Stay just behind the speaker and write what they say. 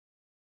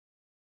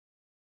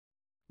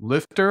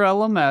Lifter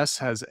LMS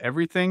has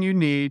everything you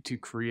need to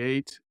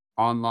create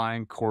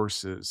online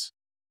courses.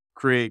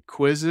 Create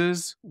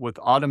quizzes with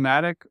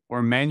automatic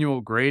or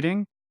manual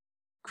grading,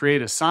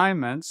 create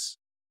assignments,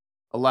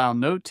 allow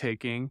note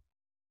taking,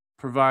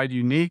 provide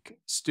unique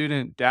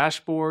student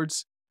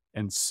dashboards,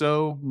 and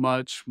so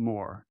much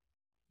more.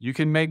 You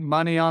can make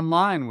money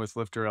online with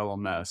Lifter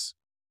LMS,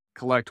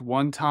 collect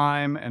one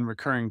time and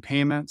recurring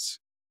payments,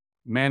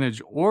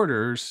 manage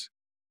orders,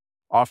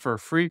 offer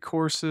free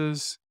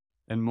courses,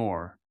 and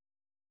more.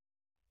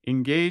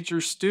 Engage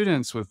your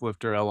students with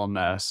Lifter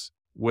LMS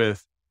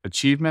with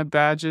achievement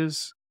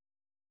badges,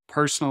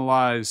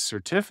 personalized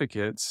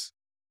certificates,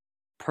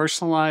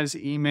 personalized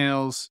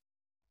emails,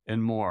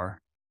 and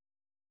more.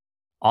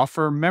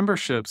 Offer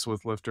memberships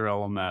with Lifter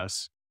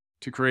LMS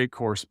to create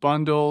course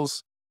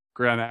bundles,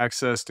 grant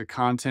access to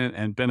content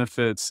and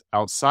benefits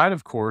outside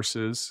of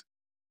courses,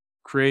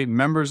 create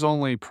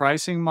members-only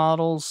pricing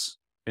models,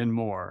 and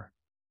more.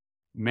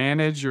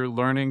 Manage your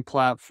learning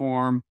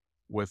platform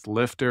with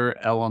Lifter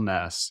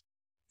LMS.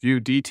 View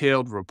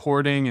detailed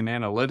reporting and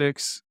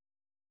analytics,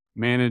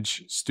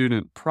 manage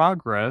student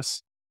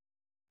progress,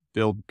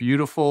 build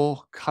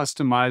beautiful,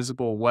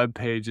 customizable web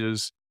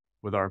pages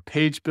with our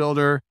page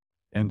builder,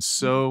 and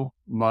so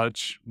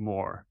much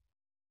more.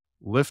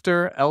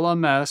 Lifter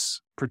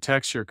LMS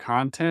protects your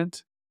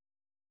content.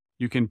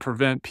 You can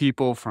prevent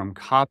people from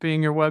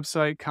copying your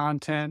website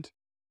content,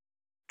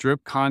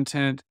 drip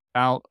content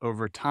out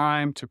over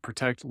time to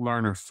protect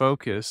learner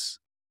focus,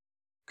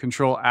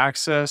 control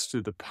access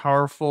to the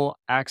powerful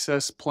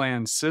access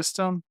plan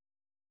system.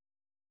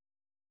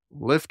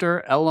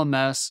 Lifter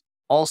LMS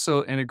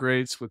also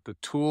integrates with the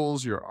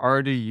tools you're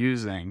already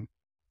using,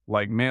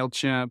 like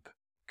MailChimp,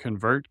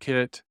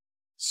 ConvertKit,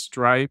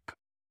 Stripe,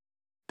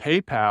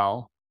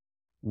 PayPal,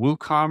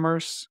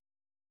 WooCommerce,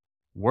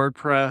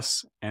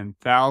 WordPress, and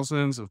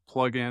thousands of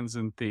plugins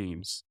and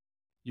themes.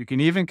 You can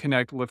even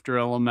connect Lifter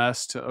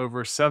LMS to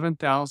over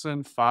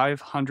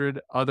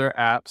 7,500 other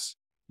apps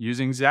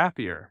using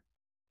Zapier.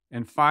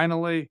 And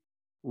finally,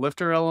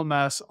 Lifter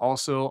LMS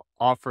also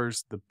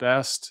offers the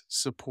best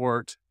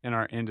support in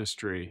our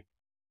industry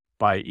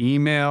by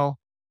email,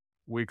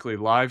 weekly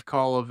live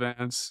call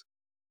events,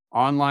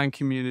 online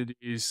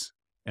communities,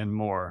 and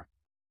more.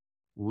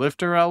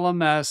 Lifter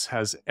LMS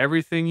has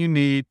everything you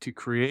need to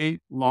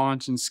create,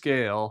 launch, and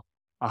scale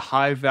a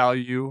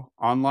high-value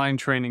online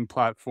training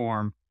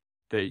platform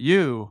that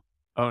you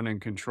own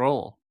and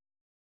control.